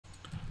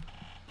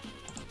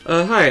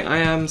Hi, I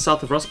am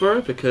south of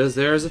Rustboro because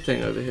there is a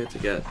thing over here to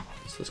get.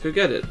 So let's go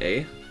get it,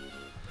 eh?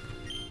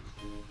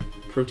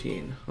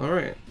 Protein.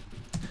 Alright.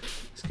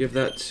 Let's give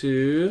that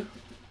to...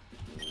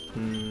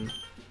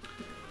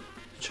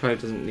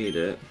 Chive doesn't need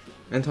it.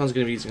 Anton's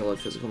going to be using a lot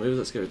of physical moves.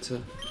 Let's give it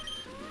to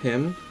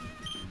him.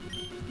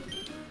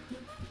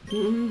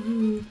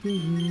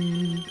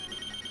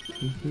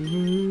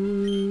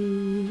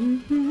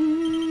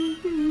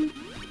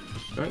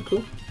 Alright,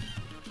 cool.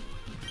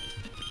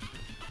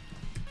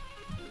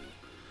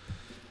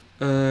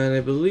 And I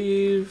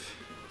believe...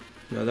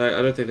 No,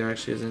 I don't think there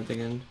actually is anything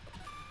in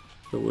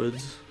the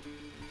woods.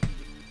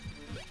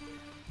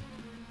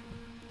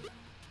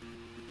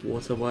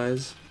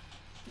 Water-wise.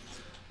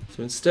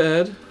 So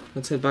instead,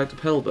 let's head back to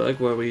Pelberg,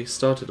 where we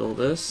started all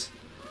this.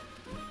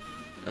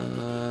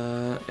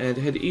 And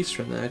head east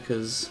from there,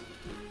 because...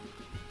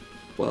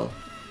 Well,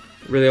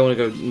 really I want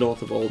to go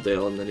north of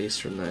Oldale and then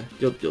east from there.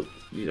 You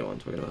know what I'm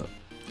talking about.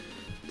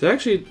 Did I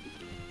actually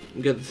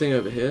get the thing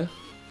over here?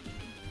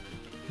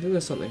 I think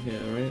there's something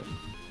here, right?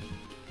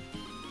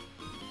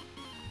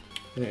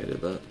 I think I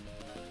did that.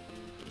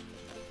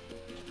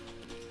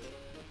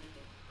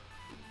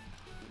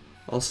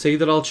 I'll say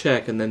that I'll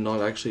check and then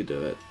not actually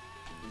do it.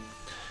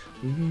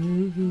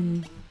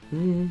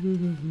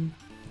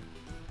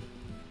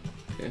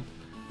 Okay.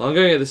 Well, I'm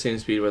going at the same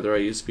speed whether I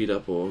use speed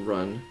up or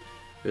run.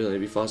 It would only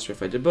be faster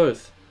if I did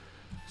both.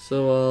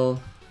 So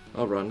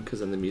I'll run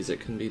because then the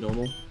music can be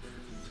normal.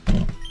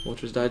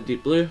 Water's dyed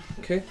deep blue.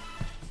 Okay.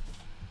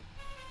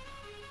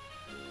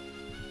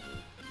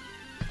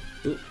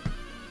 Ooh.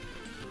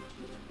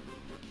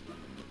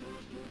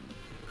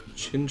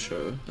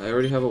 Chincho. I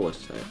already have a water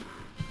type.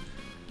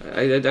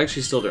 I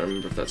actually still don't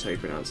remember if that's how you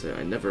pronounce it.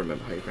 I never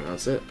remember how you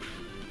pronounce it.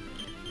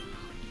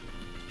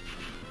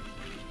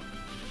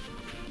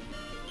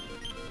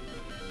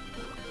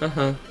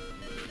 Haha.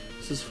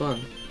 This is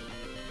fun.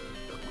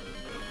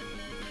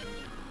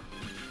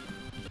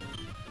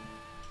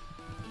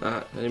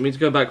 I didn't mean to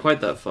go back quite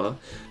that far.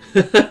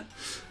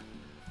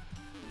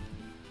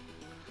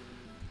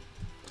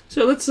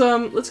 So let's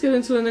get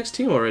into the next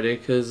team already,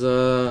 because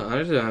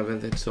I don't have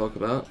anything to talk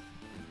about.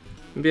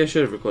 Maybe I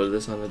should have recorded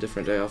this on a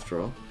different day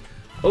after all.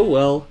 Oh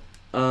well.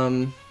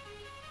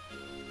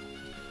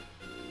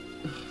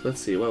 Let's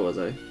see, where was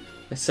I?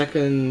 I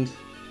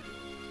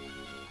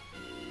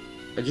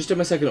just did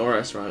my second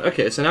ORS round.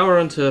 Okay, so now we're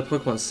on to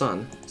Pokemon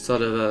Sun.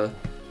 Start of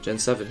Gen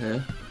 7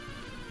 here.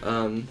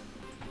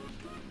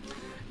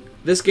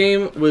 This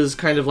game was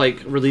kind of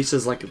like released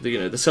as like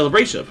the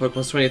celebration of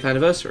Pokemon's 20th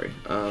anniversary.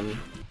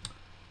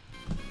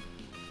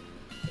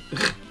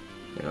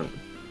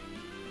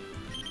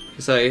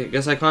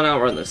 Guess I can't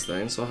outrun this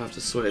thing, so I'll have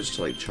to switch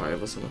to like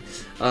Chive or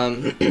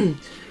something.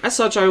 As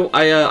such,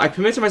 I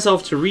permitted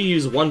myself to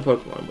reuse one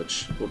Pokemon,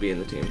 which will be in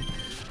the team,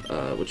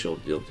 which you'll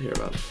hear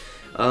about.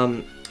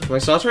 For my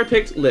starter, I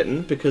picked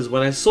Litten because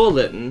when I saw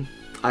Litten,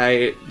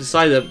 I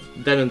decided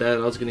then and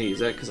there I was going to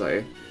use it because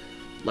I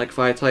like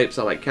fire types.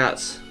 I like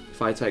cats.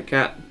 Fire type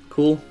cat,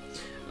 cool.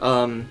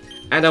 And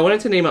I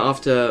wanted to name it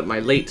after my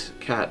late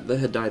cat that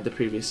had died the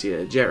previous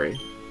year, Jerry.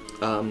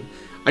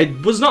 I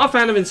was not a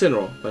fan of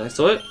Incineroar when I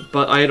saw it,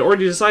 but I had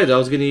already decided I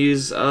was going to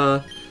use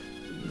the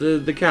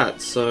cat,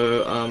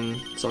 so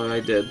I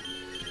did.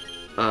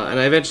 And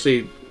I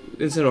eventually,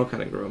 Incineroar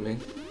kind of grew on me.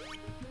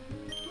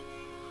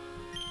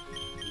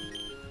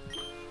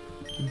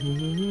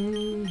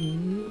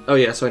 Oh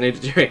yeah, so I named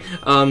it Jerry.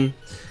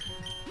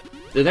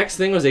 The next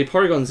thing was a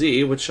Porygon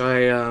Z, which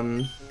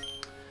I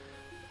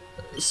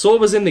saw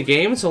was in the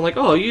game, so I'm like,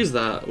 oh, I'll use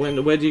that.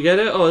 Where do you get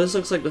it? Oh, this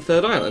looks like the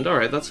third island.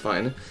 Alright, that's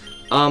fine.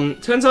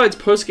 Turns out it's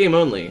post-game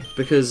only,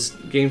 because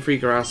Game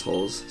Freak are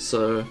assholes,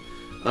 so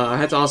I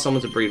had to ask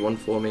someone to breed one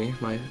for me,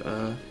 my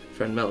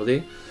friend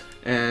Melody,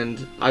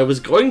 and I was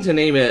going to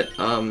name it,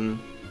 I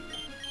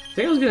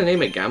think I was going to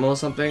name it Gamma or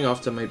something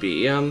after my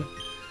BEM,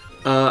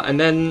 and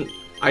then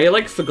I,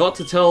 like, forgot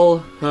to tell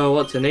her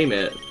what to name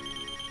it,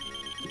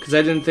 because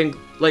I didn't think,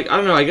 like, I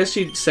don't know, I guess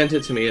she sent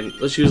it to me, and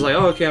she was like,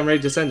 oh, okay, I'm ready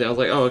to send it. I was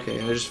like, oh, okay,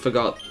 and I just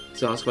forgot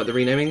to ask about the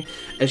renaming,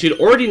 and she'd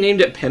already named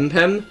it Pem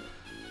Pem.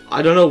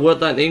 I don't know what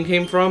that name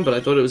came from, but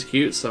I thought it was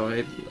cute, so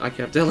I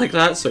kept it like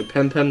that, so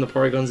Pem Pem the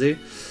Porygon Z.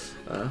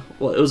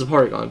 Well, it was a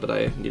Porygon, but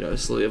I,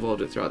 slowly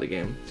evolved it throughout the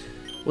game.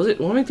 Was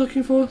it, what am I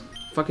looking for?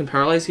 Fucking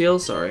Paralyze Heal?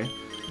 Sorry.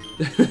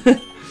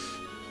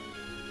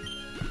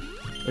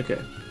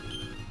 Okay.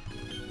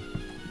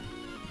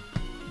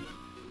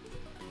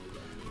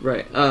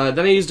 Right, then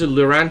I used a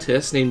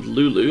Lurantis named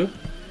Lulu.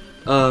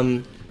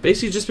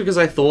 Basically just because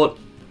I thought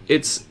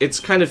its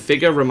kind of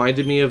figure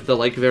reminded me of the,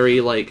 like, very,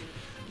 like,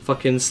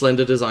 fucking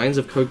slender designs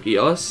of Code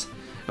Geass.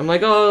 I'm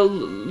like, oh,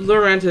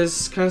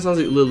 Lurantis kind of sounds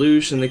like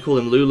Lelouch, and they call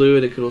him Lulu,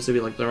 and it could also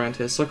be like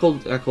Lurantis, so I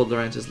called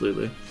Lurantis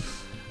Lulu.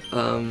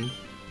 Why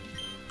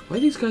are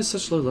these guys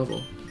such low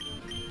level?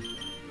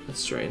 That's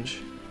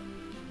strange.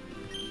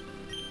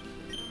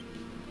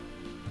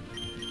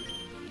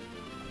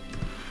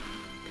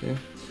 Okay.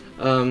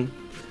 I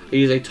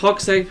use a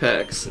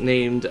Toxapex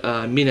named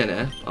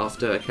Minene,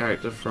 after a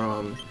character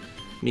from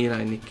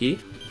Mirai Nikki.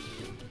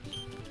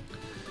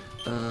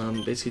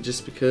 Basically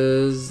just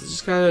because it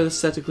just kind of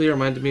aesthetically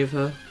reminded me of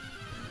her.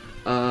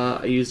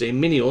 I used a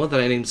Minior that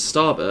I named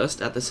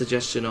Starburst at the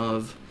suggestion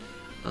of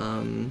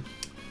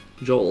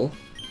Joel.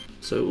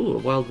 So, ooh, a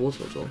wild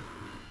Wartortle.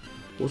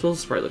 Wartortle's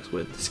sprite looks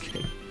weird in this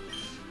game.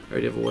 I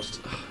already have a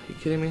Wartortle. Oh, are you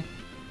kidding me?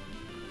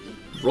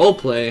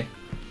 Roleplay!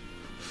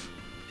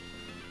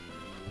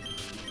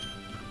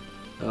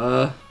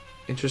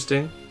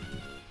 Interesting.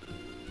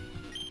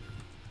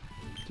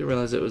 Didn't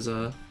realize it was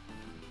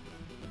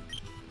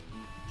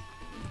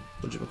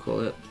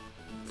whatchamacallit?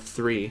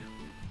 3.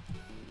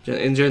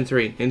 In Gen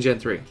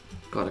 3.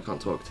 God, I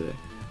can't talk today.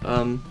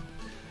 And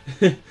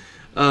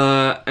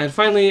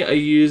finally I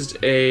used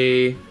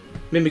a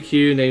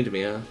Mimikyu named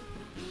Mia.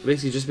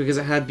 Basically just because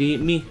it had the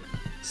me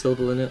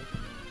syllable in it.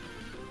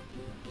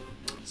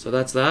 So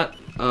that's that.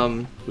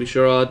 We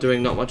sure are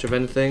doing not much of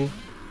anything.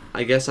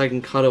 I guess I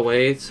can cut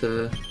away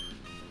to...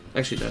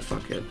 Actually, no,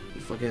 fuck it.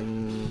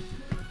 Fucking...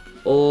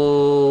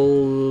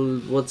 All...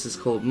 What's this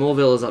called?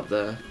 Morville is up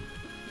there.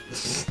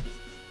 This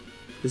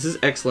is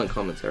excellent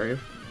commentary.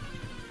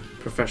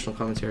 Professional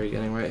commentary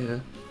getting right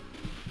here.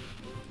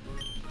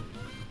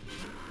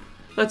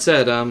 That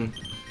said,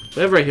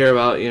 whenever I hear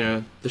about, you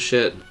know, the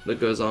shit that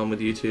goes on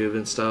with YouTube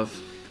and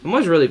stuff, I'm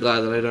always really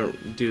glad that I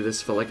don't do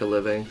this for, like, a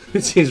living.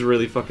 It seems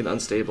really fucking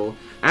unstable.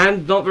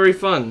 And not very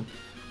fun.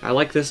 I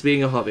like this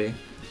being a hobby.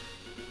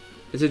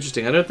 It's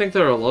interesting. I don't think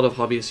there are a lot of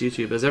hobbyist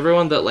YouTubers.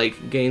 Everyone that,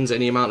 like, gains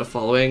any amount of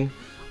following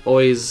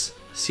always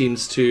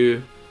seems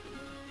to,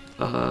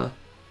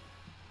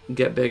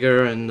 get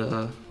bigger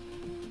and,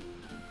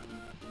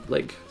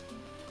 like...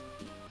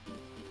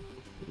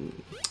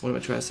 What am I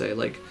trying to say?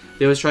 Like,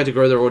 they always try to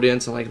grow their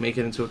audience and, like, make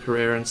it into a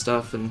career and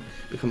stuff and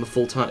become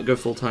go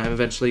full-time.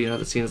 Eventually, you know,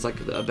 that's seen as, like,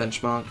 a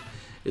benchmark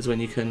is when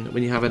you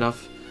have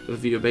enough of a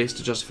viewer base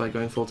to justify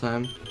going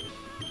full-time.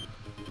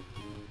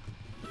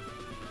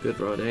 Good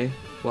road, eh?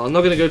 Well, I'm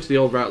not going to go to the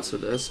old routes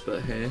with this,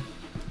 but hey.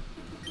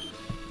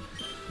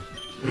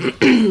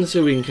 Let's see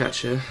what we can catch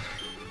here.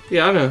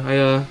 Yeah, I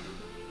know.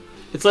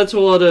 It's led to a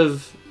lot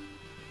of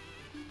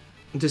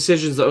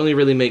decisions that only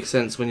really make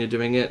sense when you're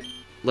doing it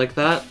like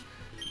that.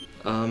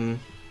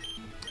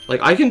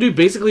 Like, I can do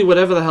basically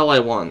whatever the hell I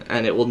want,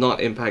 and it will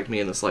not impact me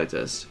in the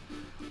slightest.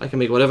 I can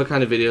make whatever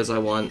kind of videos I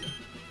want. What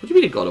do you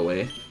mean it got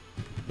away?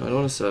 No, I don't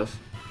want to surf.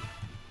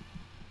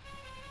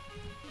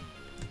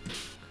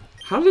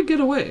 How did it get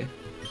away?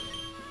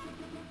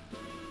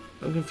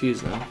 I'm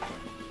confused now.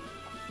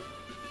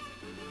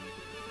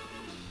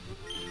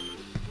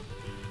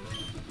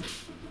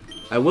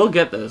 I will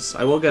get this.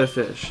 I will get a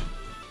fish.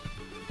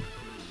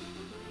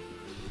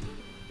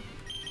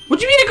 What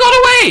do you mean it got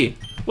away?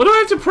 What do I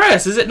have to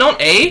press? Is it not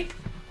A?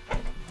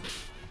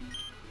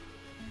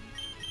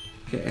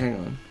 Okay, hang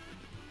on.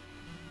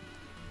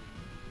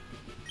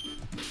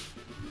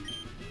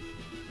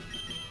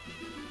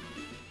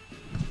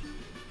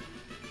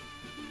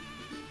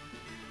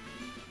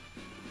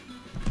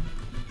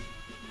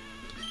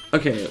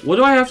 Okay, what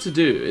do I have to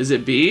do? Is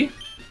it B?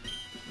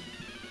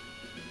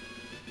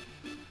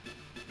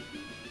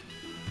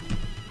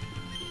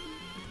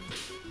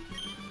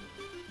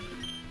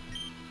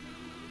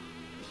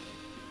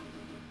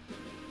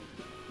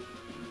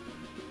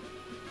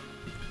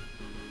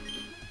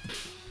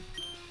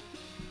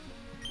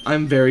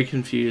 I'm very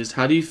confused.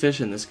 How do you fish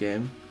in this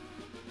game?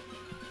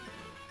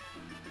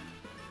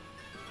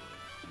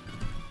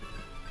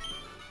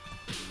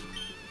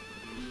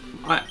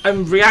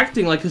 I'm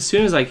reacting like as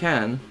soon as I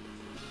can.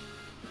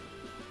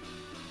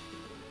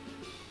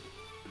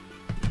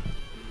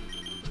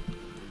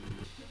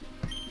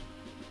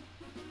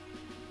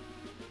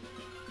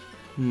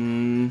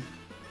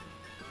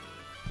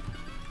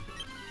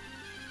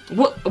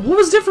 What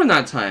was different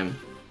that time?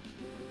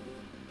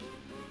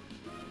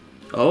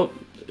 Oh,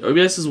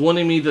 OBS is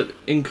warning me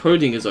that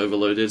encoding is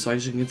overloaded, so I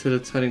should consider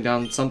turning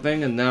down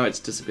something, and now it's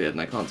disappeared,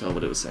 and I can't tell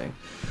what it was saying.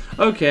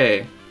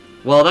 Okay,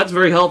 well that's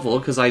very helpful,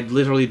 because I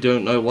literally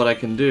don't know what I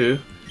can do.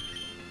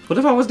 What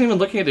if I wasn't even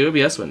looking at the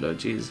OBS window?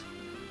 Jeez.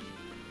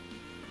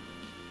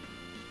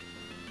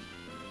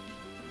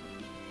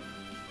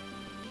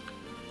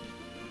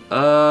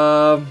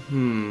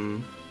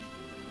 I'm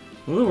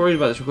a little worried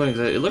about this recording,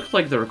 because it looked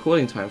like the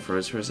recording time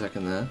froze for a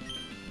second there.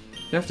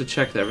 You have to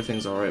check that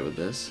everything's alright with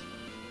this.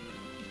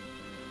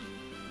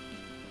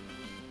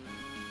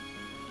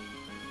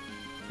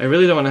 I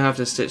really don't want to have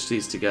to stitch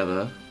these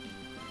together.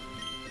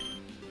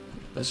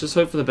 Let's just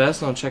hope for the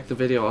best and I'll check the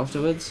video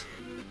afterwards.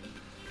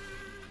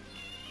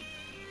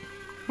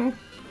 That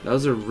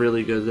was a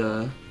really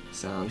good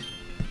sound.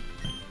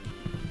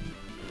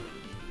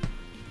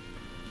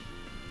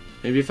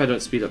 Maybe if I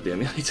don't speed up the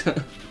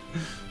emulator.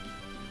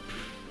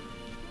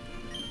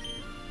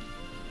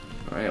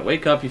 Alright,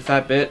 wake up, you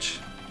fat bitch.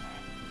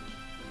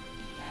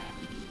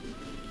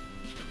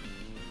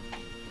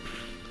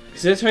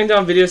 Consider turning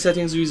down video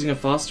settings or using a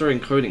faster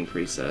encoding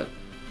preset.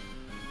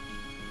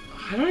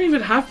 I don't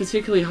even have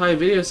particularly high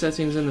video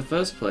settings in the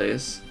first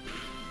place.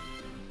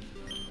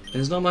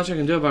 There's not much I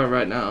can do about it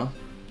right now.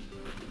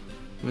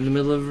 I'm in the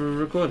middle of a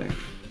recording.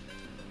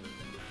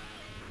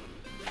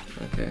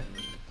 Okay.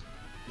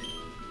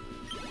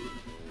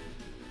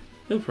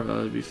 He'll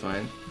probably be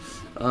fine.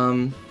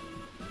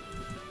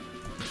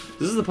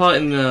 This is the part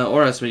in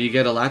Oras where you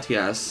get a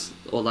Latias,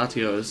 or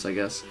Latios, I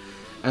guess,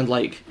 and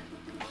like,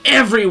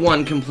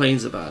 everyone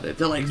complains about it.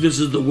 They're like, this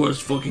is the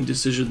worst fucking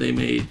decision they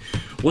made.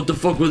 What the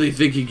fuck were they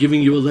thinking,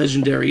 giving you a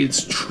legendary? It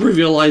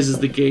trivializes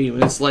the game.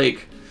 And it's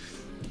like,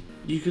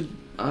 you could,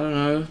 I don't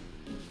know,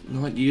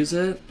 not use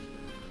it?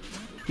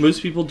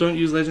 Most people don't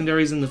use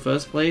legendaries in the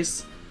first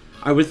place.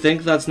 I would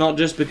think that's not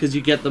just because you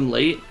get them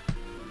late.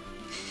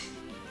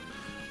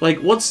 Like,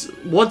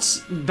 what's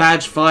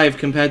badge 5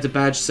 compared to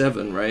badge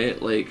 7,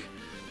 right? Like,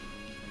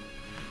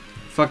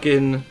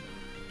 fucking,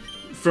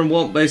 from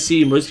what I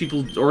see, most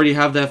people already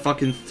have their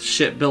fucking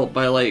shit built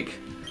by, like,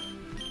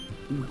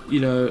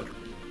 you know,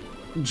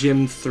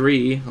 Gym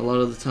 3 a lot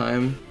of the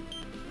time.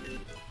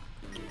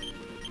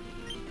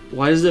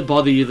 Why does it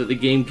bother you that the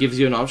game gives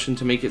you an option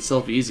to make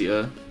itself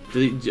easier?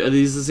 Are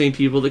these the same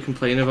people that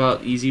complain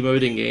about easy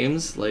mode in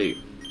games? Like,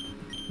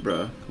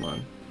 bruh, come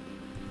on.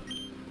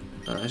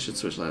 I should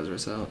switch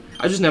Lazarus out.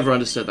 I just never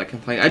understood that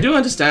complaint. I do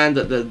understand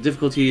that the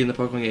difficulty in the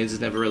Pokemon games is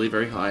never really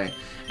very high,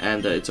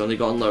 and it's only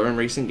gotten lower in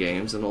recent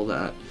games and all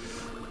that.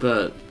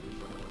 But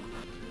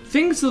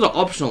things that are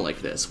optional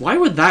like this, why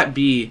would that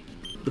be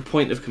the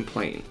point of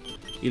complaint?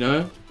 You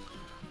know?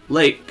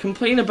 Like,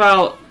 complain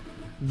about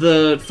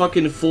the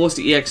fucking forced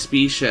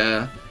EXP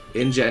share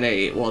in Gen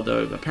 8, well,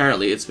 though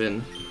apparently it's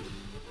been...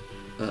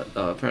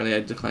 apparently I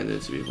declined the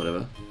interview,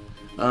 whatever.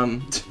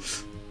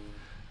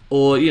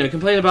 Or, you know,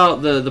 complain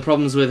about the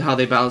problems with how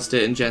they balanced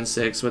it in Gen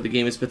 6, where the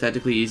game is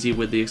pathetically easy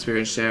with the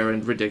experience share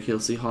and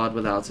ridiculously hard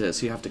without it,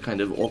 so you have to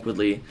kind of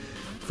awkwardly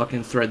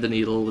fucking thread the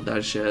needle with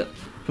that shit.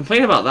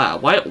 Complain about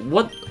that. Why?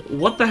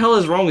 What the hell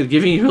is wrong with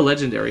giving you a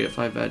legendary at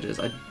 5 badges?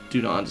 I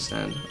do not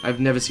understand. I've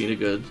never seen a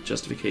good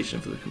justification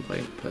for the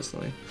complaint,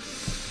 personally.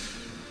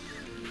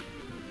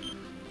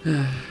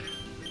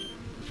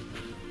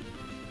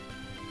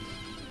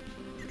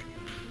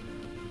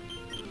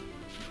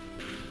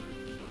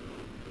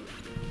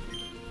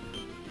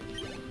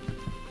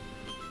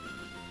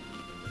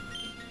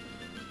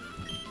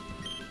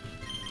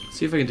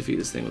 See if I can defeat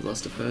this thing with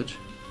Luster Purge.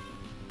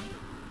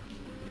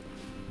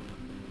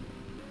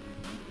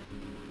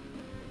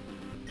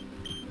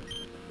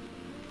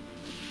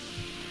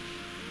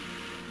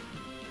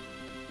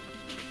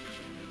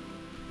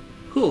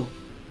 Cool.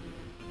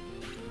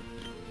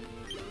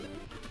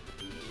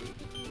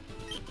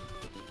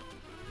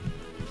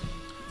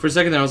 For a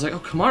second there I was like, oh,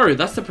 Kamaru,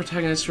 that's the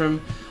protagonist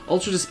from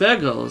Ultra Despair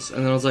Girls.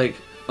 And then I was like,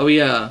 oh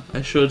yeah,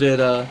 I sure did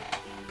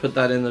put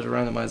that in the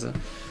randomizer.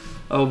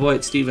 Oh boy,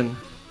 it's Steven.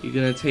 You're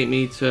gonna take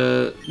me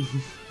to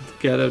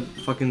get a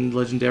fucking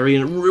legendary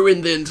and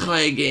ruin the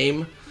entire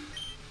game.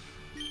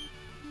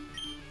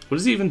 What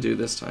does he even do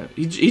this time?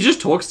 He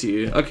just talks to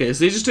you. Okay,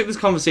 so he just took this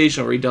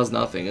conversation where he does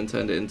nothing and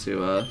turned it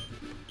into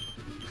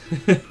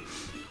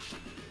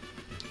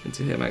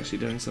into him actually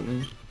doing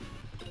something.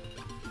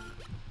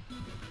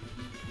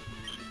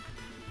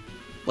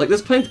 Like,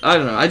 there's plenty, I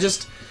don't know, I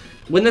just,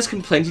 when there's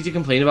plenty to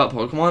complain about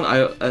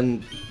Pokemon,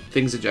 and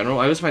things in general,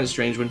 I always find it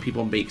strange when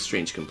people make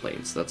strange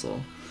complaints, that's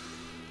all.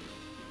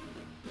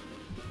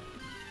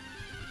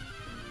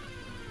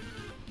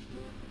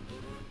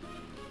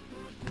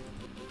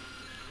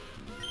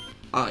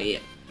 Oh, yeah.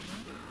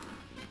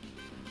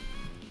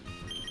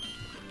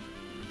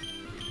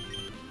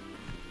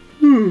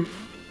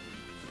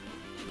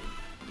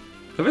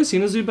 Have I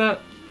seen a Zubat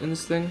in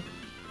this thing?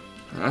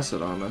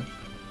 Acid armor.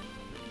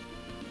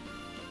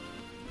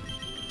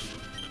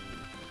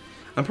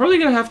 I'm probably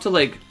gonna have to,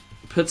 like,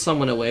 put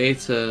someone away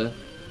to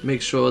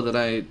make sure that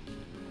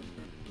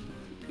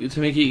to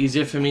make it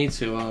easier for me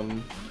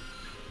to,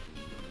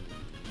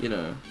 you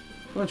know,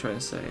 what am I trying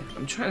to say?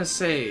 I'm trying to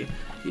say,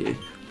 yeah,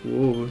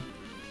 whoa,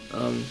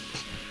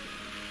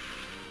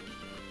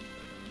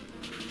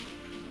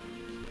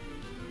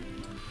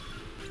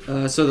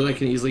 so that I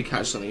can easily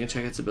catch something and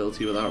check its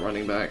ability without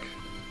running back.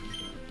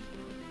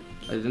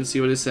 I didn't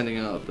see what it's sending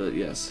out, but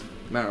yes.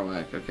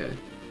 Marowak, okay.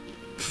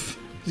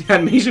 The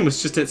animation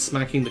was just it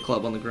smacking the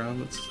club on the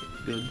ground, that's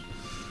good.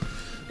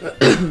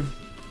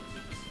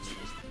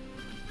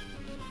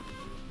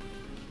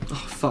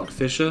 Oh fuck,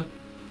 Fisher?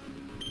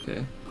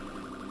 Okay.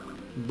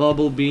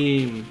 Bubble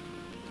Beam.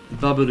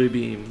 Bubble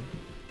Beam.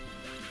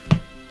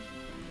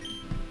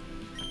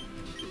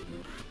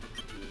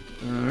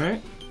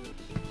 Alright.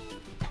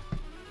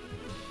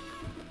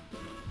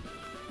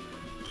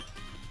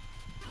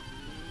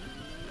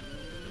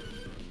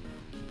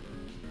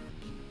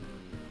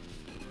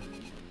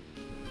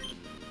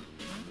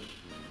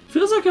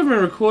 Feels like I've been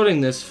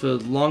recording this for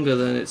longer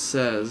than it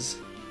says.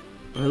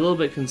 I'm a little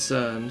bit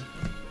concerned.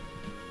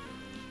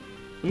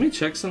 Let me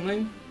check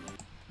something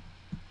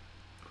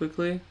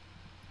quickly.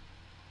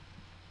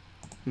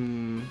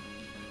 I'm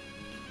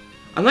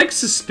like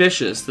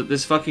suspicious that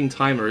this fucking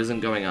timer isn't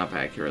going up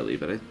accurately,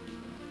 but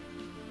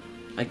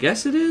I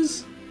guess it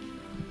is?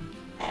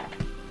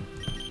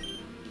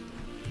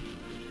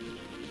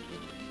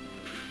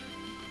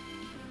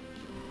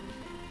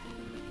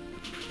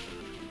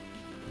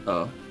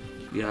 Oh.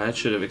 Yeah, I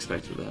should have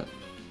expected that.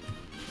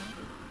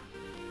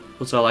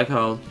 Also, I like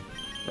how,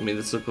 I mean,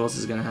 this of course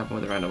is gonna happen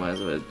with the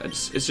randomizer, but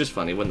it's just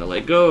funny when they're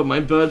like, "Oh, my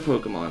bird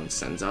Pokemon,"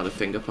 sends out a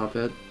finger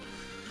puppet.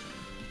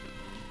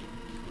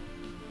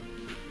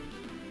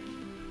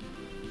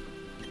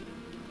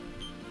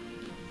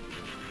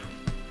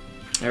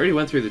 I already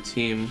went through the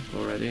team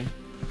already.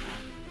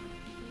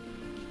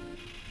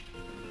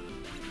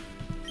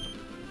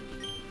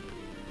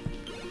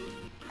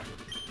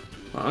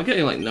 Wow, I'm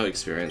getting like no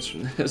experience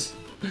from this.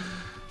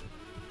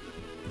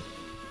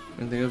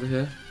 Anything over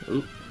here?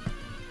 Oop.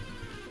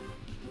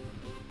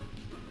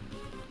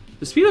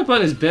 The speed up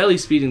button is barely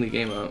speeding the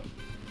game up.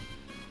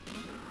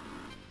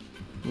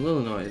 I'm a little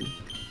annoyed.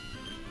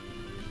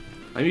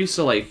 I'm used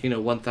to like, you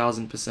know,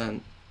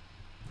 1000%.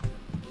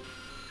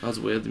 That was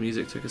weird, the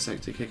music took a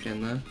sec to kick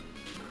in there.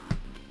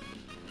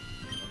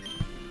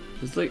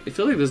 It's like, I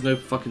feel like there's no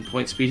fucking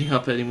point speeding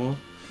up anymore.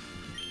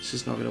 It's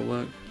just not gonna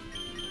work.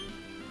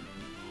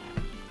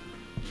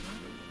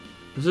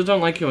 I also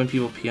don't like it when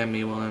people PM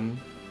me while I'm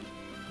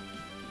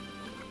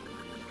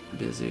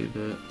busy,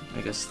 but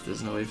I guess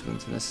there's no way for them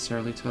to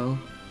necessarily tell.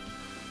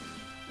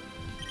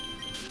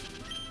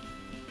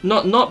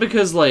 Not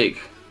because like,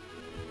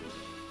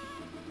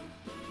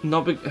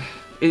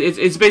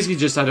 it's basically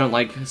just I don't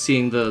like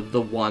seeing the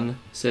one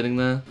sitting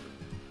there.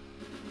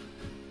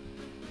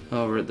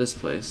 Oh, we're at this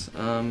place.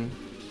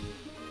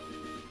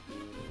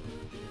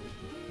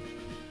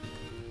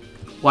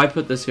 Why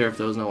put this here if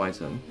there was no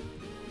item?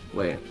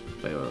 Wait.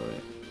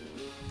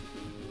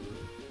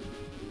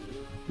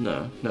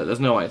 No, there's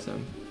no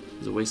item.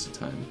 It's a waste of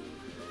time.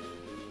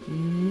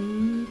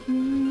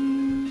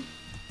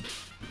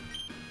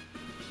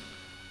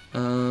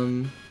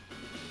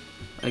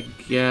 I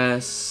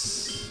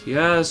guess...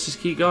 Yeah, let's just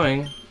keep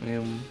going.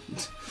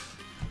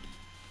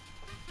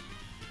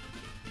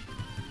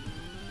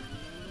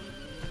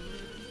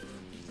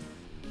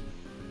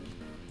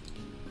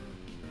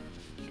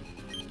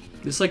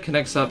 This like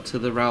connects up to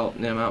the route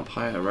near Mount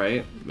Pyre,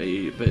 right? But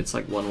it's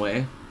like one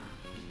way.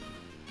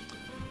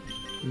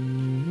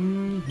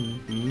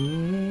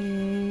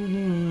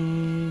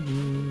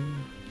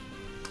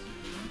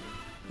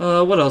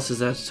 What else is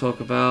there to talk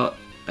about?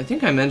 I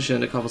think I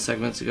mentioned a couple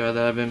segments ago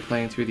that I've been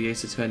playing through the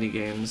Ace Attorney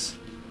games.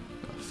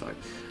 Oh fuck.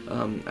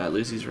 At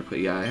Lucy's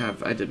request. Yeah,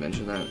 I did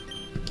mention that.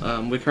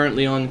 We're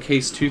currently on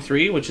case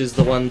 2-3, which is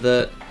the one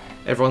that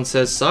everyone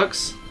says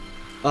sucks.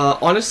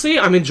 Honestly,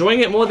 I'm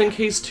enjoying it more than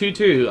case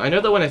 2-2. I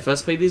know that when I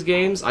first played these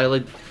games, I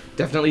like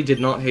definitely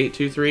did not hate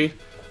 2-3.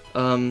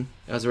 I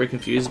was very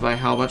confused by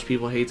how much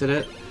people hated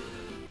it.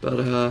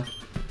 But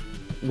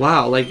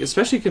wow, like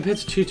especially compared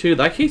to 2-2,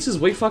 that case is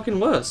way fucking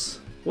worse.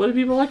 What do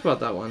people like about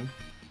that one?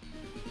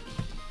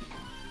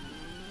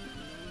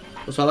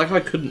 So I like how I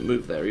couldn't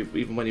move there,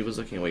 even when he was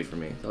looking away from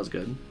me. That was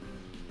good.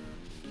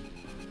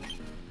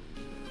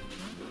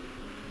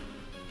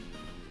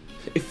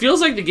 It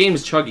feels like the game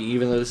is chuggy,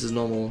 even though this is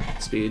normal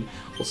speed.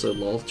 Also,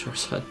 lol,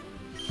 Charizard.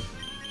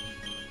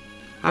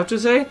 I have to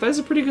say, that is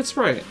a pretty good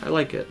sprite. I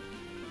like it.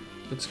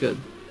 Looks good.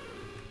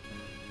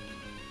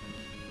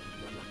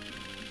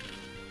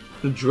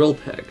 Drill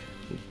Peck.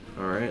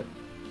 Alright.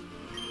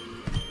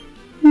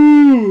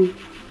 Woo!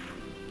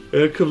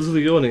 Here comes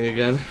the yawning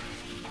again.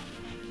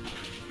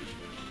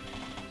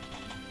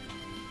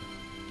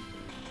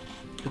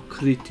 A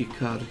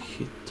critical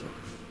hit.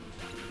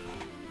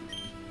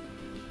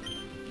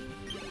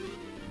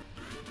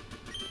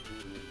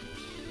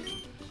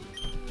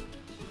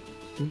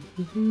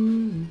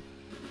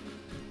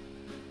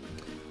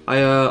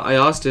 I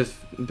asked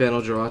if Ben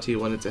or Gerati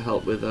wanted to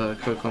help with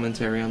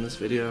co-commentary on this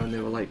video, and they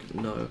were like,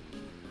 no.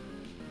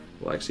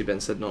 Well, actually, Ben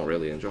said not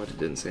really, and Gerati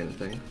didn't say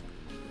anything.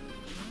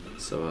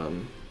 So,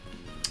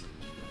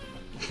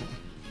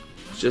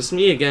 it's just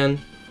me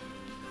again.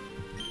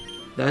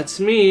 That's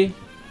me.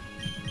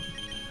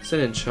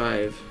 Send in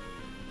Chive.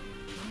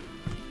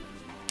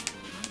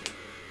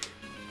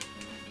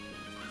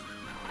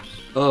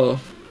 Oh,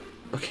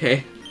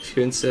 okay, if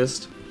you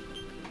insist.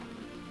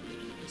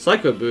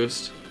 Psycho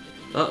Boost.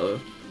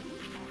 Uh-oh.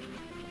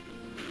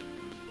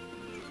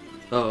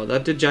 Oh,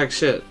 that did jack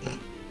shit.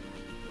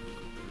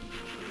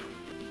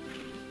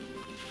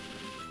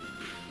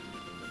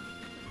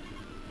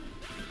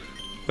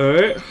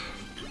 Alright.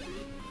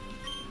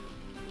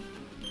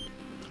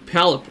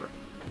 Caliper.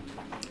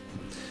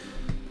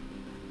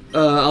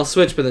 I'll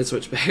switch, but then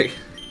switch back.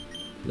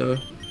 No.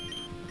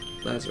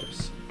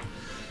 Lazarus.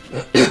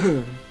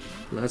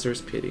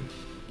 Lazarus Pity.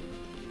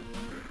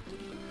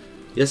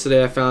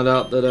 Yesterday I found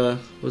out that,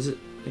 was it?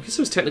 I guess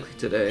it was technically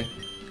today.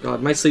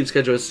 God, my sleep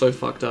schedule is so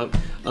fucked up.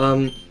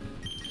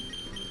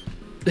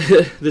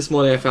 This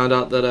morning I found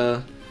out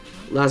that,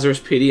 Lazarus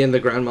Pity and the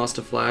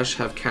Grandmaster Flash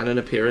have canon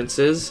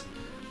appearances,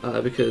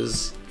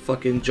 because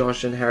fucking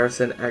Josh and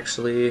Harrison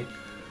actually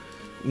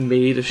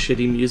made a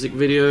shitty music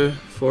video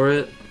for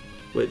it,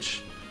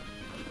 which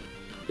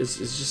is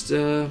just,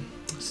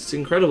 it's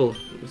incredible.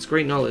 It's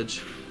great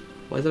knowledge.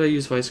 Why did I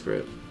use Vice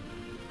Grip?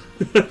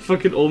 I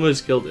fucking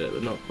almost killed it,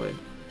 but not quite.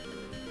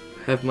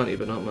 I have money,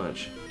 but not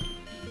much.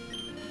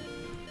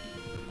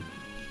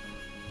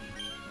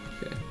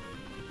 Okay.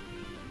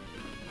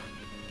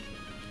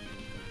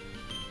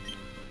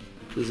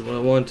 This is what I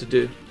wanted to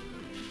do.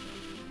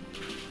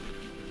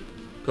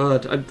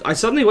 God, I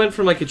suddenly went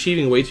from like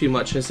achieving way too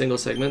much in a single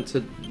segment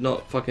to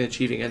not fucking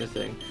achieving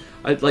anything.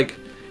 It's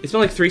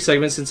been like 3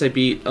 segments since I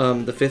beat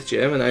the 5th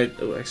gym, and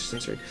actually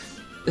sensory.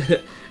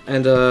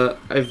 And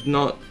I've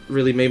not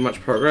really made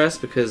much progress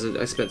because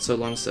I spent so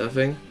long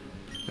surfing.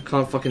 I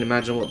can't fucking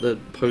imagine what the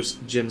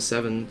post-Gym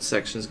 7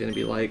 section is going to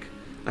be like.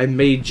 I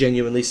may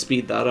genuinely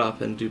speed that up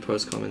and do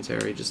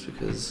post-commentary just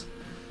because,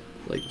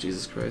 like,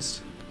 Jesus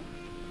Christ.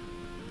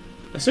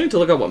 I still need to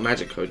look up what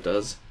magic code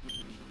does.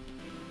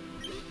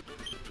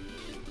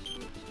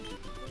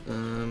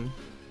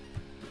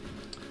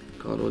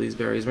 God, all these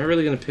berries. Am I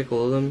really going to pick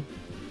all of them?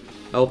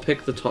 I'll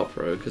pick the top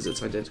row because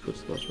it's identical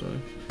to the bottom row.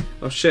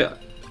 Oh shit,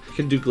 I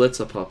can do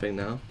glitzer popping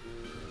now.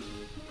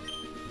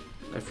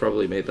 I've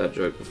probably made that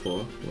joke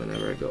before when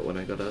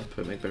I got a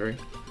Pokémon berry.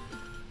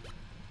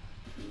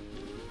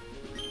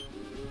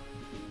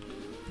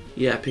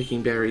 Yeah,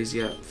 picking berries,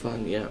 yeah,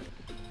 fun, yeah.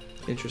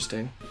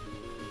 Interesting.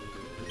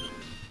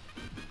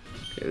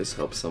 Okay, this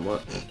helps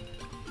somewhat.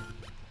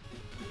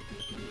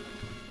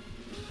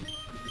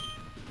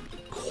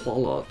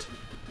 Qualot.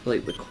 I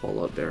like the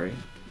Qualot berry.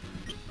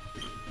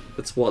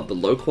 It's what, the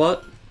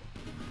Loquat?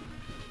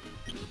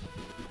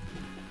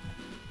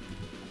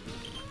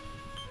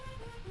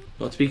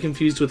 Not to be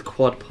confused with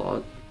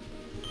Quadpot.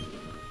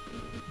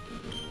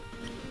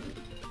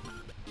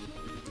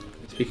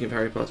 Speaking of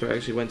Harry Potter, I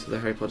actually went to the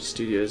Harry Potter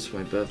studios for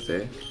my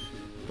birthday.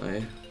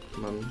 My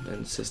mum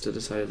and sister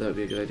decided that would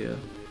be a good idea,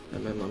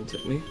 and my mum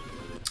took me.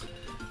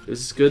 It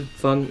was good,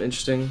 fun,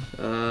 interesting.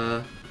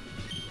 I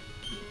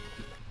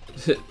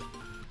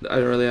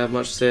don't really have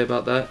much to say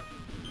about that.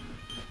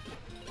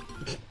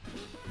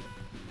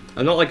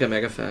 I'm not like a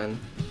mega fan.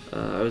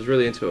 I was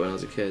really into it when I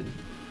was a kid.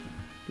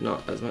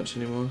 Not as much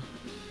anymore.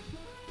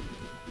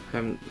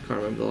 Can't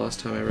remember the last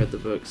time I read the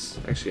books.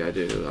 Actually, I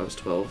do. I was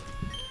 12.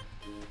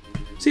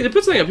 See, they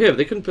put something up here, but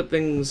they couldn't put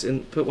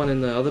one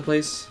in the other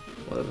place.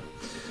 Whatever.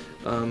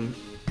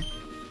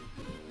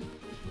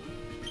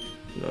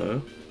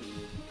 No.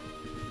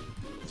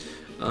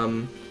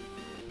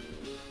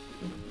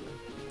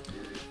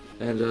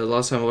 And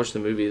last time I watched the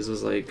movies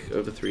was like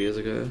over 3 years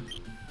ago.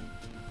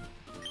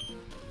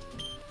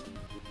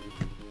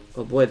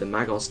 Oh boy, the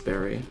Magost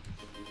berry.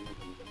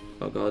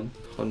 Oh god,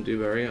 Hondu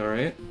berry,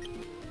 alright.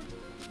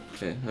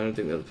 Okay, I don't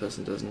think the other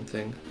person does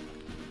anything.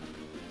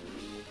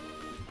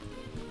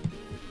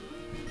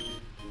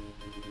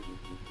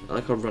 I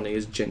like how running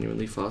is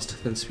genuinely faster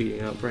than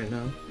speeding up right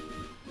now.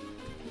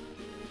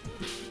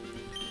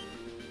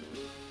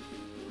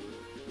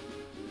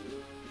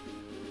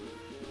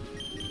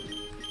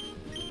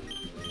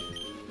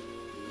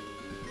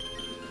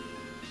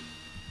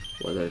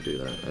 Why did I do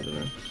that? I don't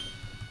know.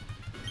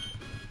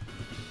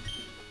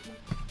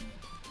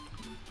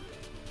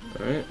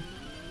 Alright.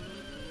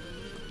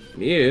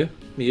 Mew?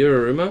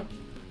 Aruma?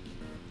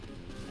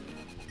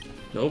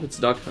 Nope, it's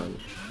Duck Hunt.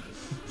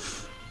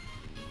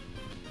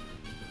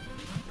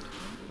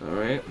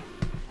 Alright.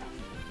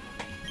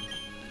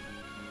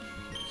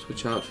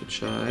 Switch out for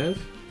Chive.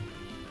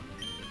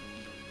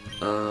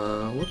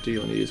 What do you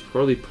want to use?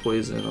 Probably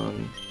Poison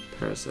on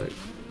Parasect.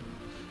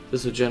 If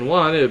this was Gen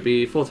 1, it would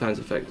be 4 times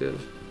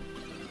effective.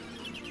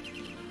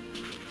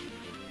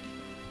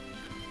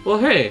 Well,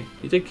 hey,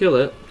 you did kill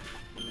it.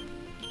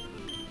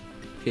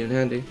 Came in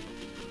handy.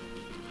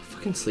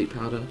 Fucking sleep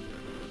powder.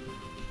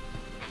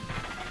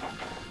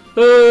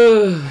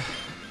 Well,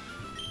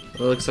 it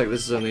looks like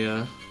this is only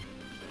a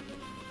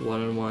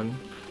 1-on-1.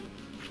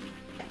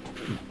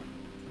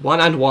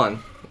 1-and-1.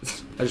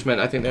 I just meant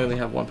I think they only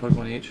have 1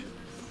 Pokemon each.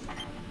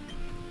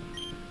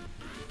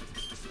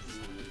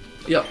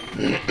 Yep.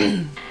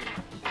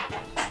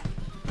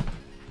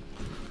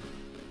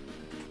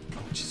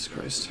 Jesus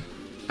Christ.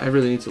 I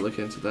really need to look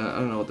into that. I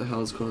don't know what the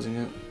hell is causing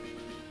it.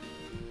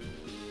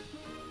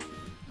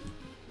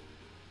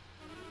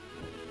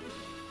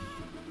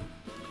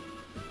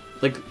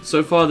 Like,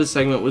 so far this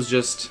segment was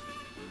just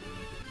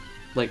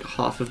like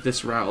half of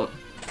this route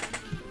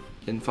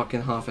in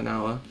fucking half an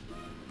hour.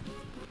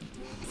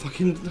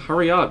 Fucking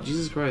hurry up,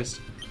 Jesus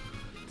Christ.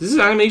 Does this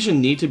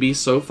animation need to be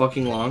so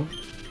fucking long?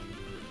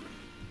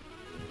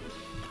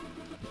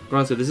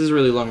 Granted, this is a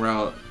really long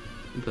route,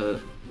 but,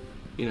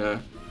 you know,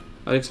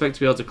 I'd expect to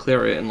be able to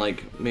clear it in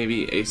like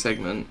maybe a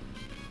segment.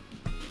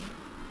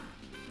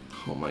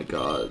 Oh my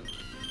god.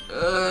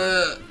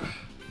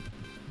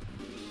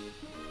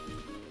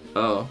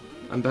 Oh,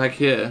 I'm back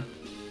here.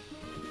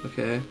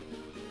 Okay.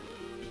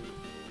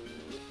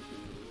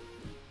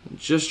 I'm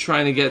just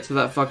trying to get to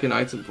that fucking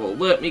item pool.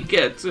 Let me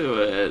get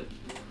to it.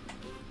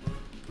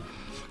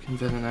 Fucking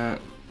Venonat.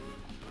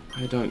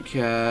 I don't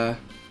care.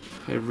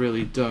 I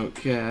really don't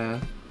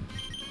care.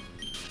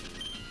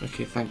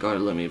 Okay, thank god it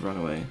let me run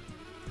away.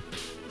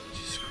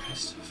 Jesus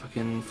Christ.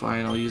 Fucking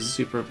fine, I'll use a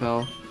super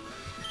repel.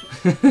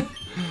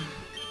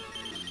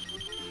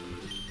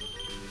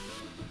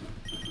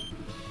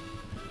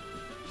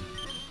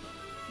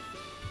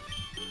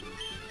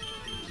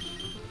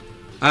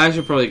 I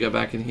should probably go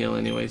back and heal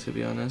anyway, to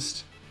be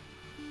honest.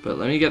 But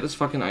let me get this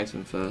fucking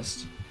item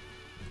first.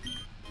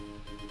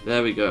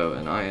 There we go,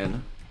 an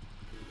iron.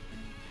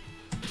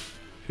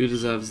 Who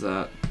deserves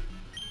that?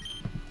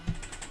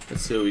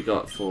 Let's see what we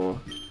got for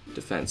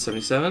defense.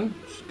 77?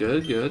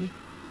 Good, good.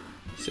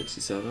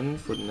 67,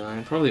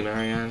 49, probably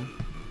Marianne.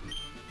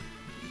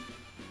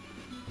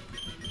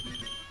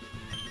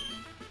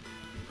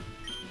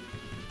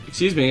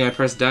 Excuse me, I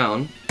pressed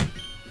down.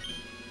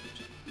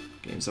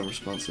 Game's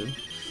unresponsive.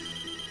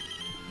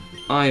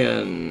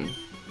 Iron.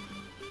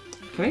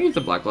 Can I give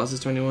the black glasses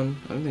to anyone?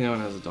 I don't think anyone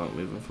has a dark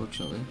move,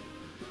 unfortunately.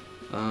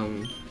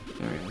 Marianne.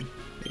 There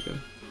you go.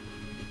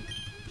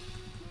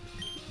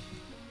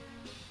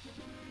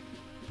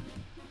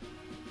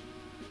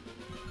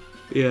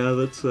 Yeah,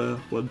 that's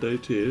one day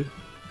too.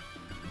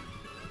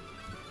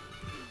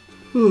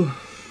 Whew.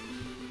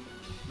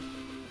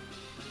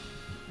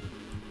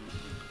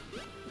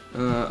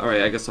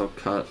 Alright, I guess I'll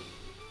cut.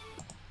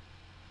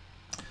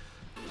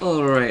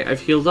 Alright,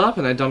 I've healed up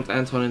and I dumped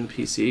Anton in the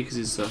PC because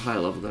he's a higher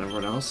level than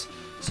everyone else.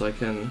 So I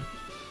can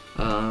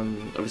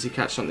obviously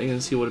catch something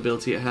and see what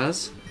ability it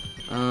has.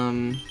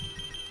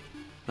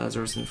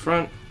 Lazarus in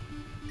front.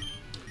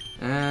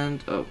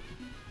 And, oh.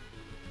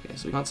 Okay,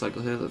 so we can't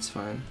cycle here, that's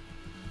fine.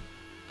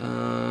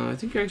 I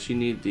think you actually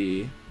need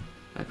the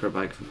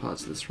acrobike for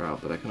parts of this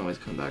route, but I can always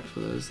come back for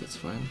those, that's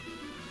fine.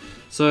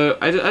 So,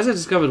 as I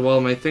discovered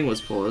while my thing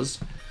was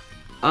paused,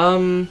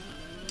 it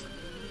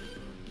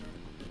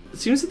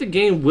seems that the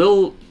game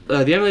will,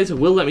 the emulator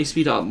will let me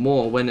speed up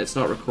more when it's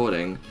not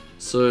recording.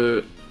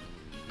 So,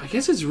 I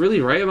guess it's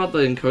really right about the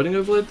encoding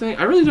overload thing.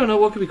 I really don't know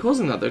what could be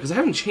causing that though, because I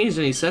haven't changed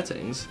any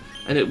settings.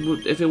 And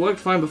if it worked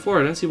fine before,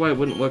 I don't see why it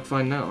wouldn't work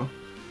fine now.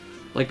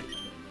 Like,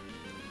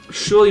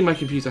 surely my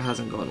computer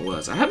hasn't gotten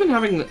worse. I have been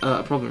having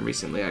a problem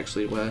recently,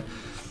 actually, where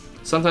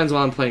sometimes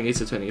while I'm playing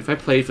Ace Attorney, if I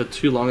play for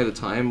too long at a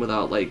time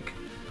without, like,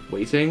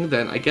 waiting,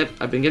 then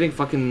I've been getting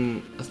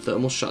fucking a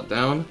thermal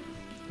shutdown.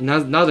 Now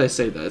that I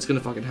say that, it's gonna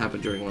fucking happen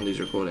during one of these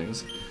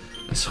recordings.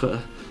 I swear.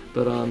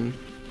 But,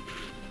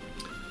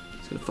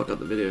 it's gonna fuck up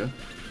the video.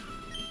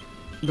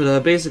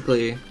 But,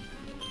 basically,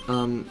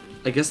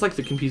 I guess, like,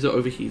 the computer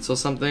overheats or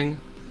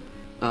something,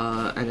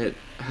 and it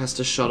has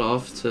to shut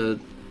off to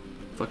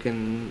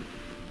fucking,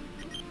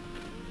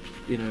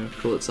 you know,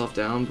 cool itself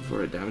down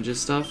before it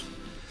damages stuff.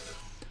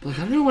 But, like,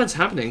 I don't know what's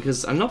happening,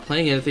 because I'm not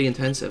playing anything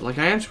intensive. Like,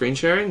 I am screen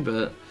sharing,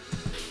 but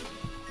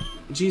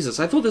Jesus,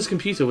 I thought this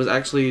computer was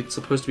actually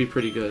supposed to be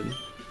pretty good.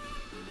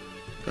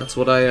 That's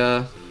what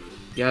I,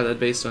 gathered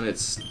based on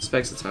its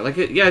specs at the time. Like,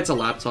 yeah, it's a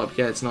laptop,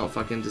 yeah, it's not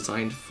fucking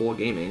designed for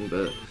gaming,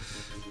 but,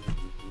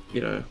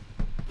 you know,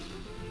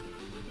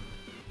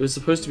 it was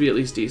supposed to be at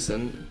least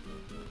decent.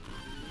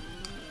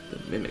 The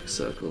Mimic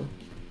Circle.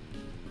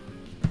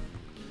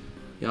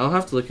 Yeah, I'll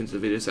have to look into the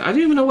video. So I don't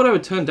even know what I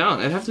would turn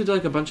down. I'd have to do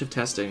like a bunch of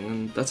testing,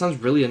 and that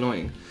sounds really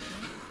annoying.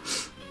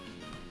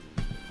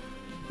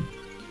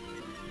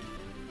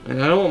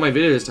 And I don't want my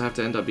videos to have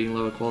to end up being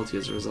lower quality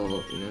as a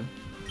result, you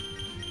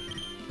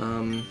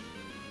know?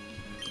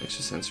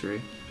 Extra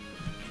sensory.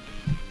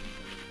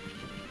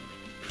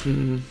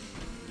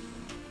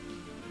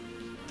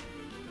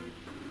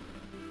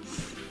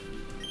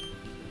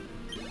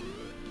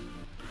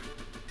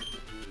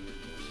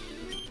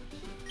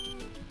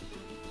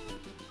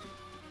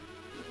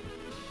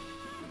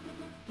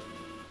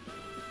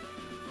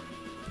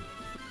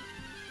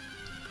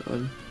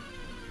 God.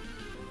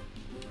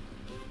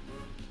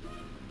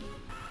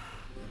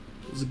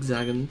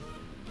 Zigzagging.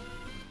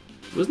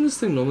 Wasn't this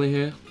thing normally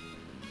here?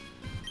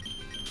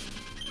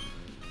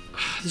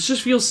 This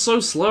just feels so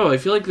slow. I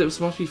feel like this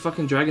must be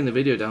fucking dragging the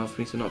video down for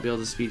me to not be able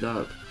to speed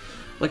up.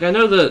 Like, I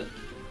know that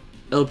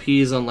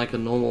LPs on like a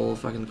normal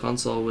fucking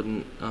console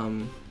wouldn't,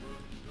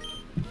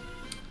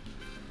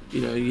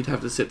 you know, you'd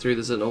have to sit through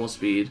this at normal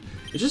speed.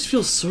 It just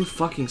feels so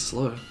fucking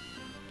slow.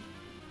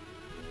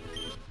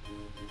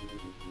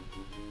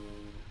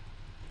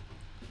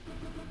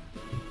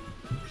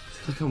 I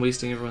feel like I'm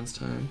wasting everyone's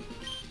time.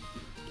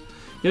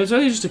 You know, it's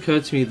only just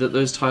occurred to me that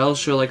those tiles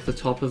show like the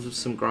top of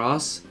some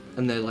grass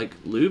and they're like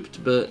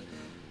looped, but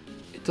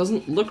it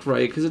doesn't look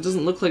right because it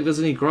doesn't look like there's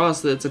any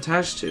grass that it's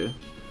attached to.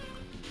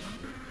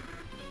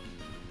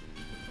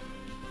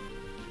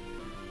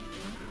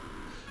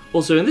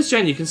 Also, in this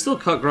gen, you can still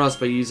cut grass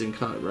by using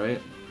cut,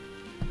 right?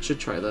 I should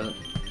try that.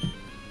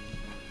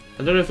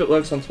 I don't know if it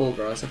works on tall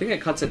grass. I think it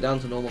cuts it down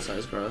to normal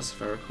size grass,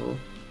 if I recall.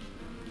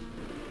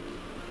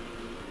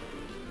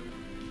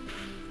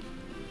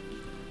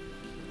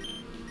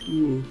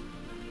 Ooh.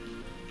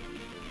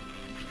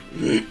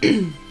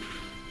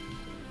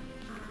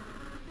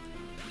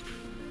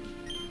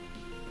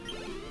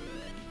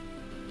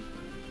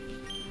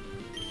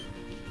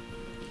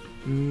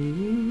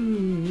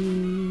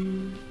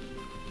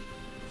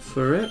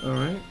 For it,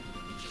 alright.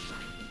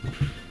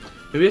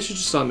 Maybe I should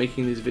just start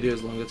making these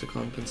videos longer to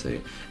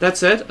compensate. That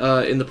said,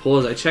 in the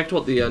pause, I checked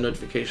what the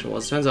notification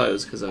was. Turns out it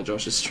was because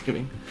Josh is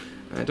streaming.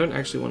 And I don't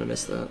actually want to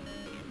miss that.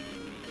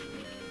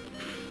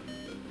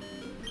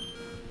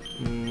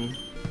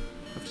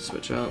 Have to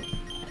switch out.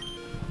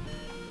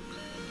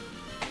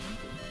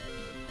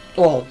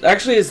 Well,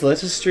 actually it's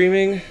later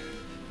streaming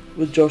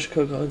with Josh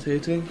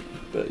co-commentating,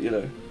 but you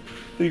know,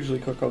 usually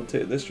can't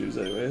commentate in this streams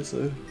anyway,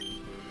 so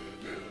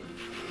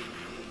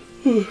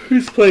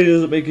who's playing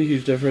doesn't make a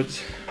huge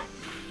difference.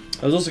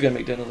 I was also gonna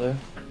make dinner though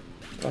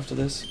after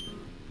this,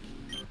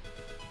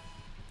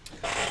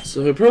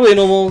 so probably a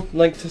normal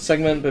length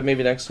segment, but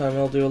maybe next time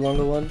I'll do a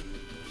longer one.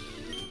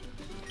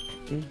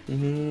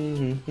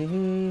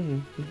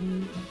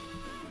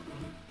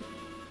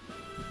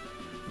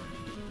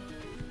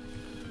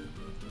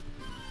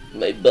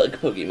 My bug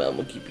Pokemon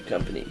will keep you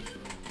company.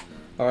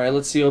 Alright,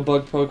 let's see your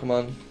bug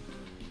Pokemon.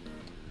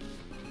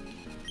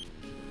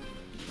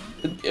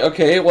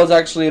 Okay, it was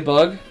actually a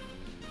bug.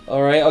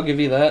 Alright, I'll give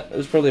you that. It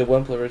was probably a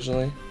Wimple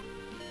originally.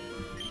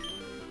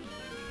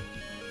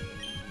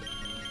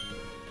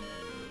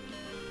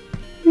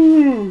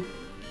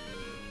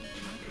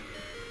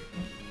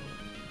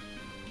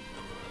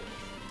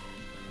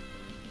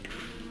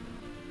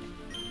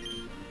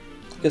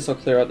 Guess I'll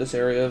clear out this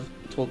area of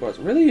toolbars.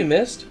 Really, you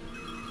missed?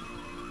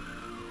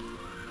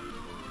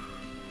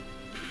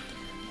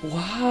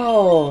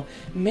 Wow!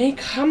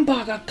 Make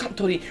hamburger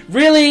country.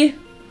 Really?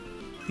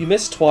 You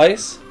missed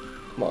twice?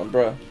 Come on,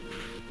 bro.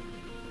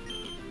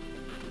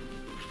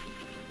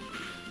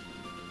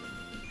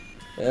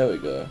 There we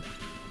go.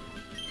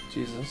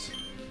 Jesus.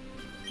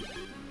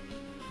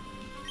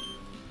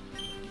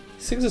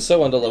 These things are so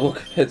underlevel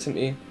compared to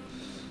me.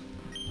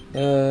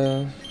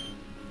 Well,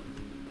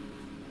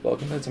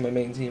 compared to my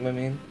main team, I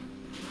mean.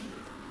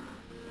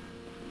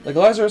 Like,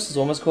 Lazarus is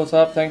almost caught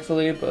up,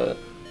 thankfully, but...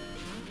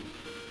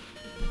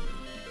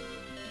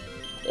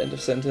 End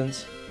of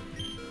sentence.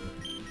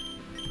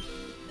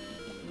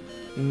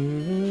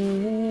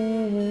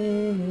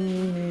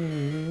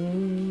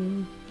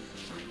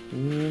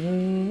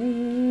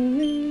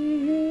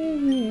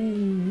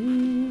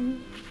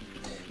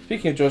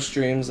 Speaking of Josh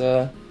streams,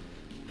 I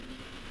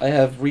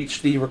have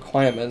reached the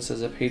requirements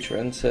as a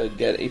patron to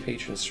get a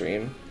patron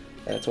stream,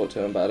 and I talked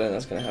to him about it, and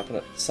that's going to happen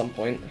at some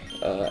point,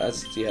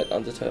 as yet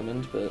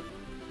undetermined, but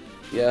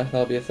yeah,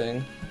 that'll be a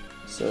thing,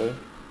 so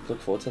look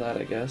forward to that,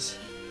 I guess.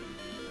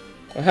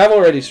 I have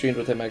already streamed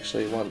with him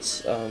actually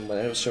once, when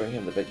I was showing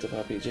him the Victor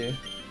RPG,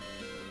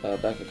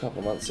 back a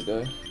couple months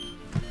ago.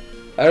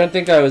 I don't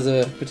think I was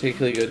a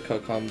particularly good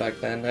Kokon back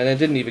then, and I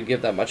didn't even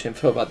give that much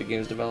info about the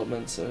game's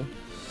development, so...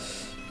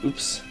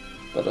 Oops.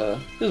 But,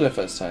 this was my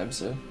first time,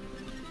 so...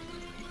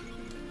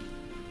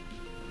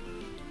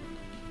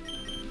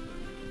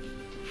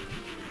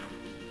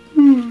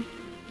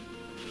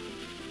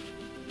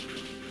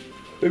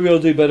 Maybe I'll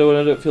do better when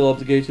I don't feel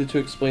obligated to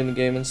explain the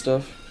game and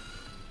stuff.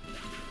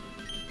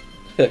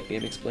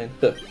 Game explain.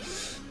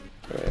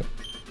 Alright.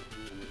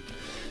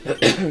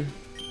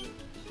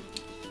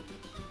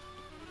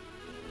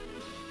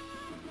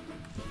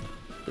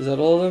 Is that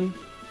all of them?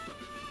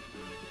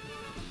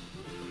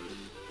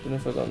 Don't know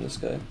if I got this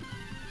guy.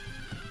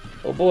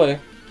 Oh boy.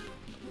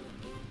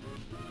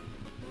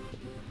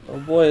 Oh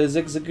boy, a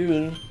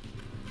Zigzagoon.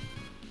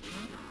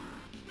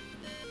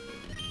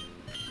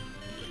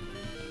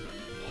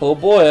 Oh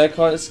boy, I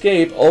can't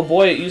escape. Oh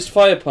boy, it used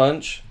Fire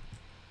Punch.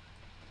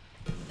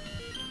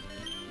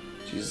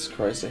 Jesus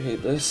Christ, I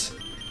hate this.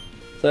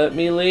 Let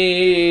me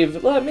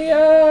leave! Let me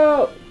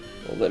out!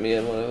 Or let me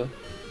in, whatever.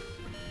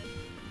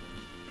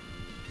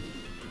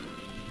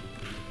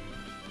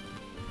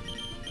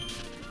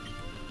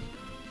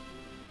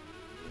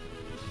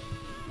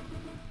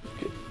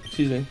 Okay,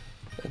 excuse me.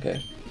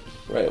 Okay.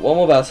 Right, one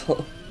more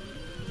battle.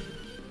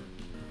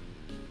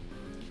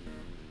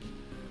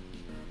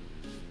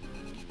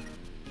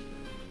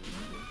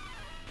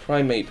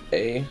 Primate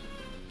A.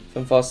 If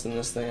I'm faster than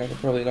this thing, I could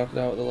probably knock it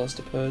out with a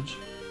Luster Purge.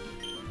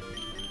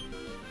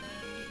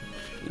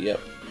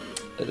 Yep,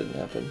 that didn't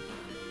happen.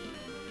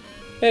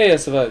 Hey, I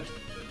survived.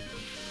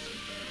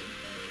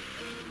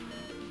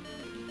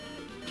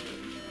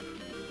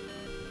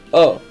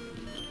 Oh,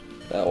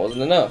 that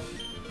wasn't enough.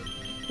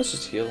 Let's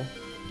just heal.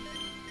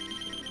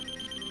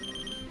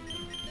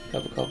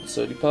 Have a couple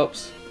sody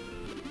pops.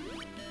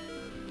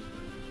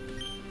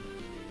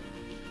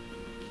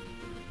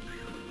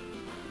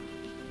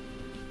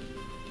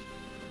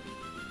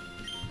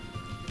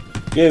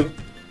 Go.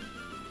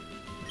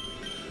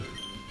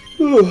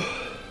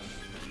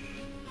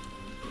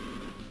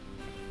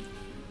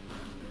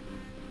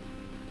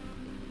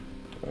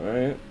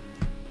 Alright.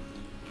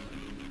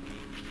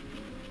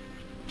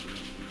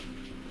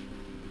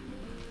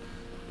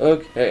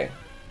 Okay.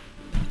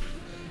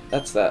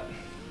 That's that.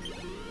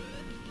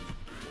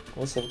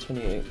 What's level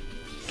 28?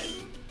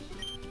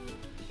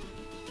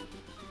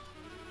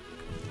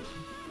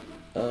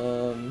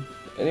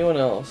 Anyone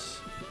else?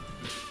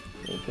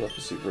 Let me put up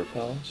a super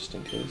repel, just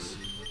in case.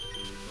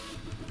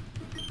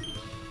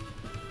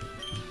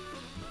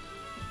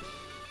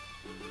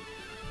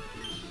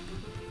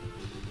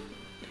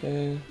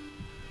 Okay.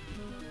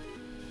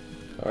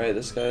 Alright,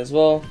 this guy as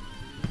well.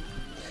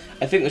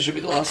 I think this should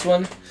be the last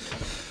one.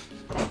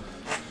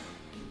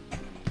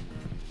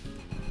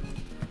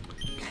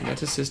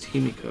 Kineticist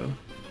Himiko.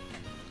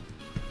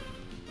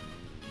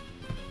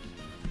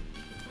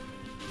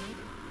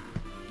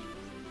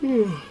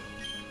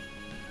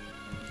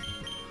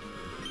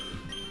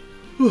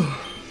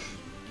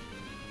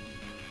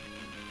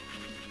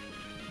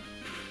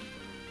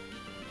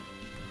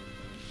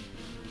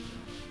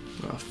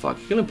 fuck,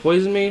 you gonna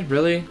poison me?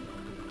 Really?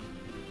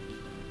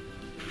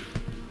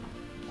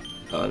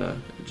 Oh no,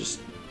 it just...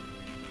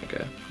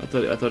 Okay, I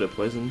thought it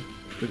poisoned.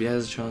 Maybe it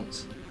has a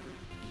chance.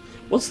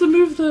 What's the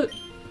move that,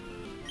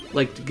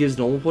 like, gives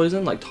normal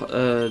poison? Like,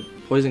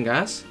 poison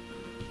gas?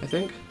 I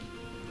think?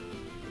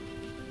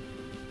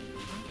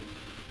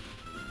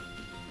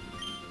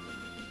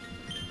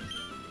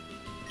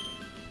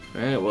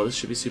 Alright, well this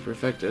should be super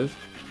effective.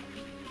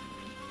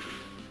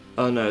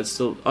 Oh no, it's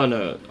still... Oh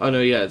no,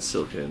 yeah, it's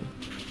Silcoon.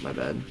 My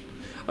bad.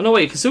 Oh no,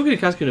 wait, because Silcoon and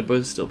Cascoon are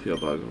both still pure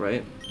bug,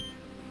 right?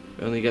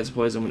 It only gets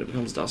poison when it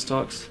becomes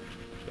Dustox.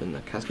 When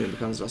the Cascoon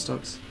becomes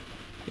Dustox.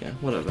 Yeah,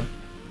 whatever.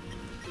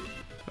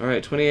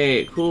 Alright,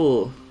 28,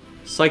 cool.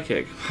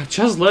 Psychic. I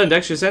just learned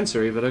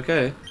extrasensory, but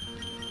okay.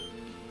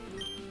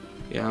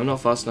 Yeah, I'm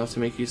not fast enough to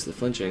make use of the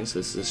flinching, so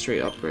this is a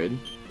straight upgrade.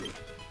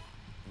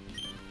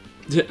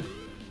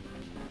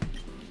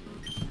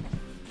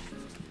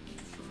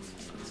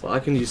 Well, I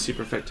can use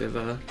super effective,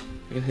 I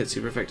can hit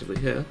super effectively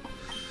here.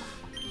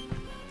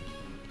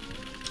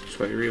 Should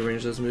probably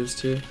rearrange those moves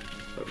too.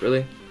 Oh,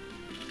 really?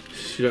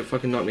 You don't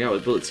fucking knock me out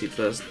with Bullet Seed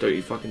first, don't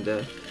you fucking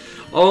dare.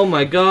 Oh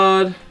my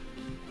god!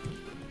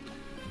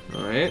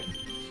 Alright,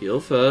 heal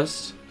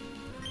first.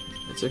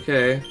 It's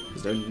okay,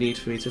 there's no need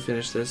for me to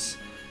finish this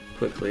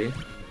quickly,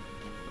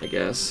 I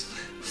guess.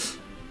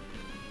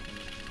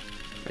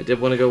 I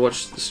did want to go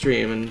watch the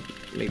stream and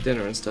make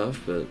dinner and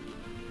stuff, but...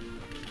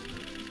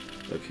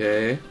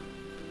 Okay.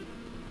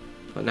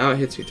 Well, now it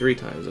hits me 3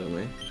 times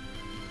only.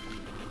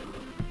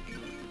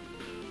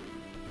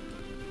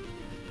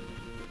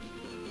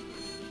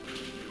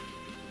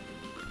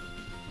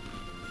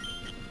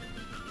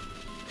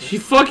 You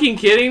fucking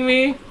kidding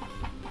me?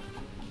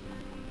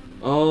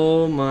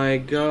 Oh my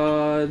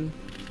god.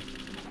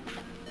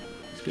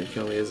 It's gonna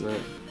kill me, isn't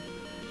it?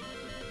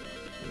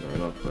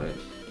 No, not quite.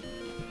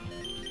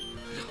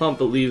 I can't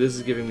believe this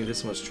is giving me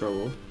this much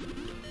trouble.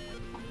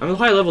 I'm a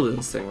high level than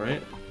this thing,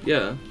 right?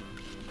 Yeah.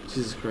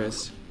 Jesus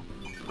Christ.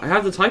 I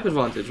have the type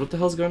advantage. What the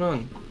hell's going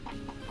on?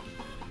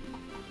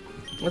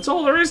 That's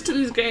all there is to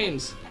these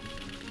games.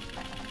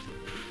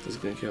 This is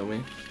gonna kill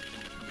me.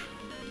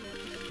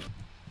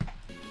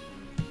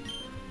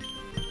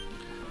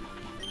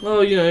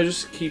 Well, you know,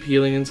 just keep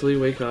healing until you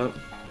wake up.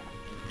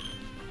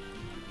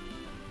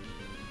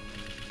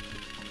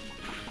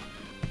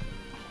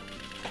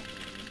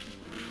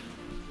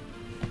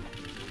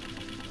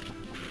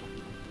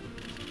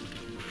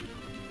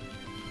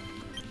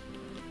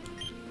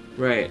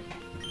 Right.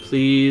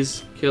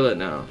 Please kill it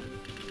now.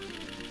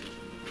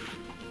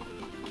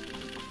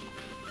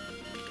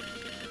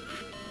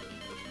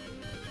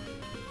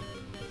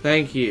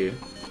 Thank you.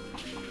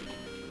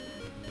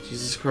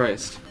 Jesus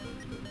Christ.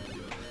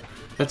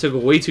 That took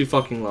way too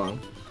fucking long.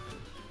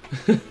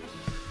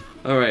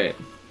 Alright.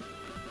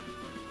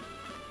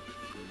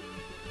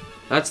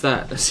 That's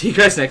that. See you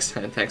guys next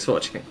time. Thanks for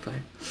watching.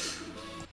 Bye.